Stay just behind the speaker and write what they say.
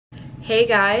Hey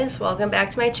guys, welcome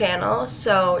back to my channel.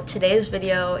 So today's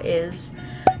video is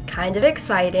kind of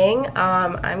exciting.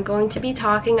 I'm going to be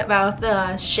talking about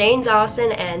the Shane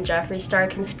Dawson and Jeffree Star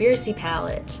Conspiracy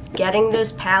Palette. Getting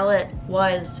this palette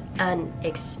was an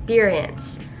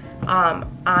experience. On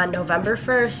November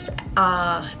 1st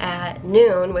at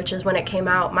noon, which is when it came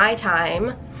out my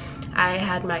time, I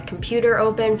had my computer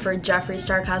open for Jeffree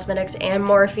Star Cosmetics and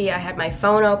Morphe. I had my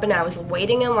phone open. I was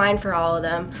waiting in line for all of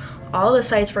them. All the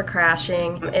sites were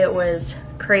crashing. It was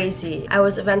crazy. I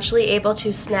was eventually able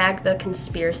to snag the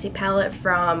Conspiracy palette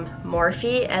from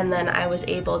Morphe, and then I was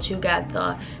able to get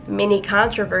the Mini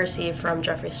Controversy from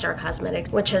Jeffree Star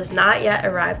Cosmetics, which has not yet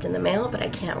arrived in the mail, but I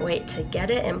can't wait to get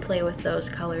it and play with those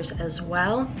colors as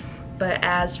well. But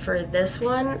as for this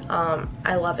one,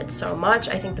 I love it so much.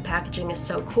 I think the packaging is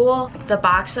so cool. The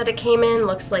box that it came in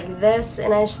looks like this,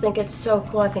 and I just think it's so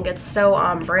cool. I think it's so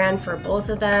on brand for both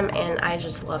of them, and I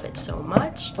just love it so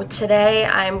much. But today,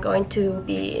 I'm going to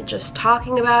be just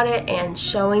talking about it and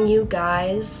showing you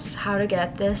guys how to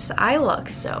get this eye look.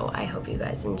 So I hope you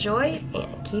guys enjoy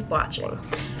and keep watching.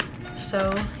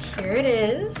 So here it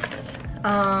is.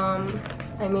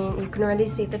 I mean, you can already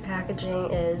see the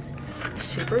packaging is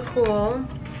super cool.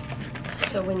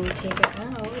 So when you take it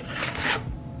out,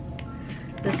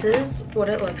 this is what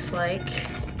it looks like,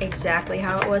 exactly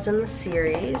how it was in the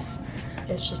series.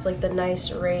 It's just like the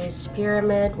nice raised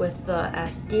pyramid with the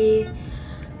SD,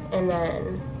 and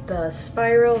then the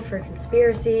spiral for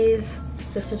conspiracies.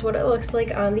 This is what it looks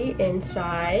like on the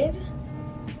inside.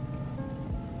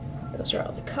 Those are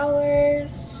all the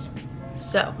colors.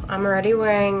 So I'm already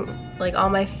wearing like all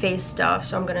my face stuff,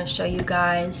 so I'm gonna show you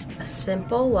guys a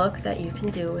simple look that you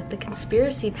can do with the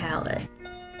Conspiracy palette.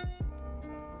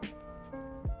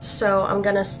 So I'm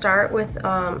gonna start with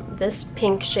this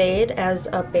pink shade as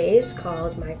a base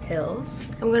called My Pills.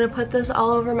 I'm gonna put this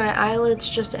all over my eyelids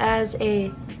just as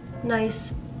a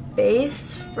nice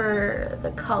base for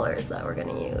the colors that we're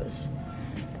gonna use.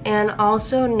 And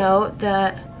also note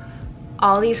that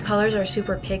all these colors are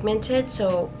super pigmented,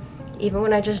 so even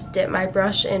when I just dip my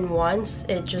brush in once,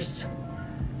 it's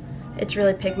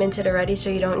really pigmented already, so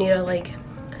you don't need to like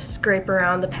scrape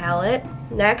around the palette.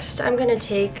 Next, I'm gonna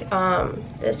take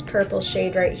this purple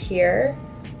shade right here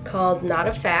called Not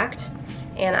a Fact,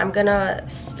 and I'm gonna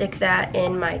stick that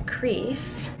in my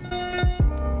crease.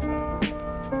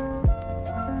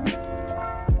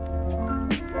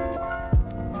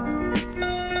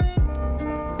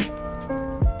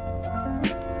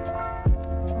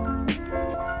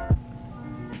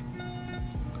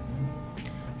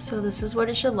 So this is what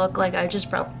it should look like. I just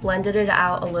blended it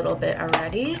out a little bit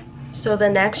already. So the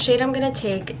next shade I'm gonna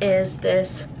take is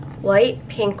this light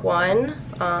pink one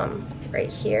right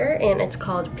here, and it's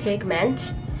called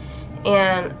Pigment.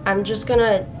 And I'm just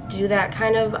gonna do that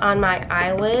kind of on my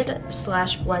eyelid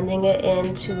slash blending it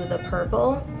into the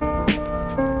purple.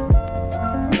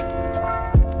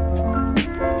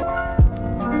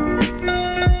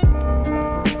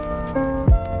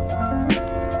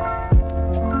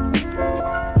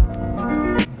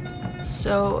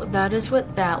 So that is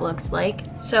what that looks like.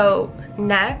 So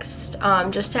next,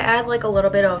 just to add like a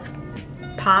little bit of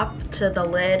pop to the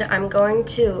lid, I'm going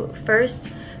to first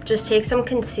just take some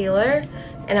concealer,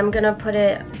 and I'm gonna put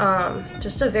it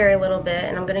just a very little bit,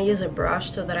 and I'm gonna use a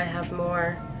brush so that I have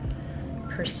more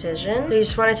precision. So you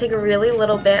just want to take a really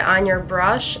little bit on your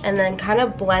brush and then kind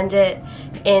of blend it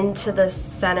into the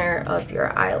center of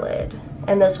your eyelid,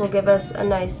 and this will give us a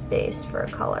nice base for a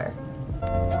color.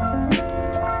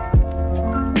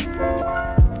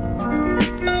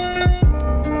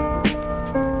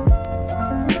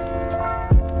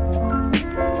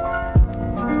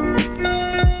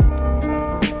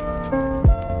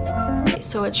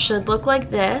 So it should look like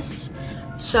this.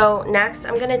 So next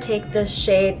I'm gonna take this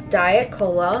shade Diet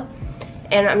Cola,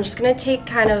 and I'm just gonna take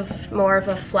kind of more of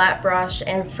a flat brush,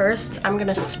 and first I'm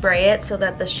gonna spray it so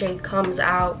that the shade comes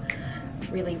out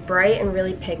really bright and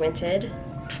really pigmented.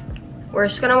 We're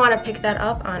just gonna wanna pick that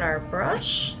up on our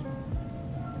brush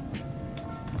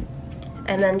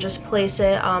and then just place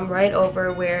it right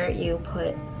over where you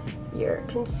put your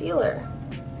concealer.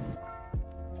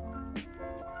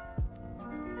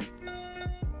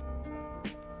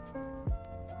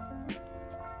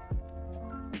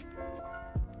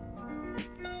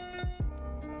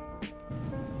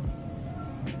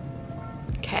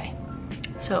 Okay,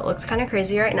 so it looks kind of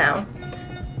crazy right now,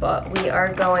 but we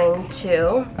are going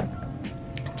to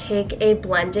take a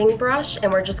blending brush and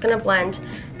we're just gonna blend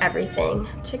everything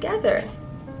together.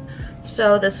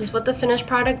 So this is what the finished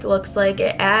product looks like.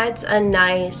 It adds a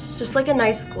nice, just like a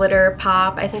nice glitter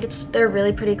pop. I think they're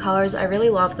really pretty colors. I really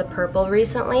love the purple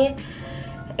recently,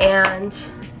 and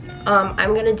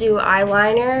I'm gonna do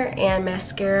eyeliner and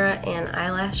mascara and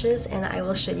eyelashes, and I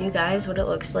will show you guys what it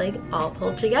looks like all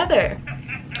pulled together.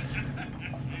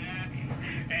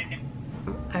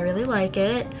 I really like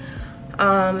it.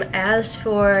 As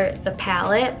for the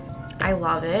palette, I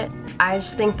love it. I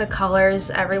just think the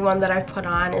colors, everyone that I've put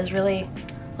on is really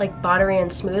like buttery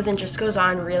and smooth and just goes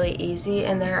on really easy,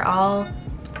 and they're all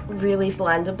really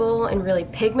blendable and really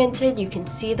pigmented. You can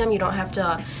see them. You don't have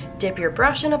to dip your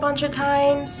brush in a bunch of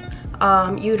times.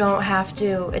 You don't have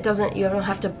to, you don't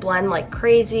have to blend like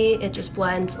crazy. It just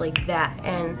blends like that,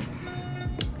 and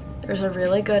there's a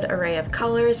really good array of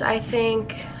colors, I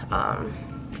think.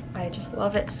 I just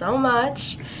love it so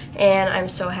much, and I'm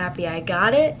so happy I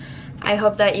got it. I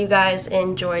hope that you guys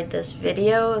enjoyed this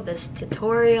video, this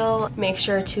tutorial. Make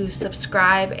sure to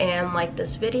subscribe and like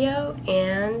this video,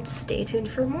 and stay tuned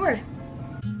for more.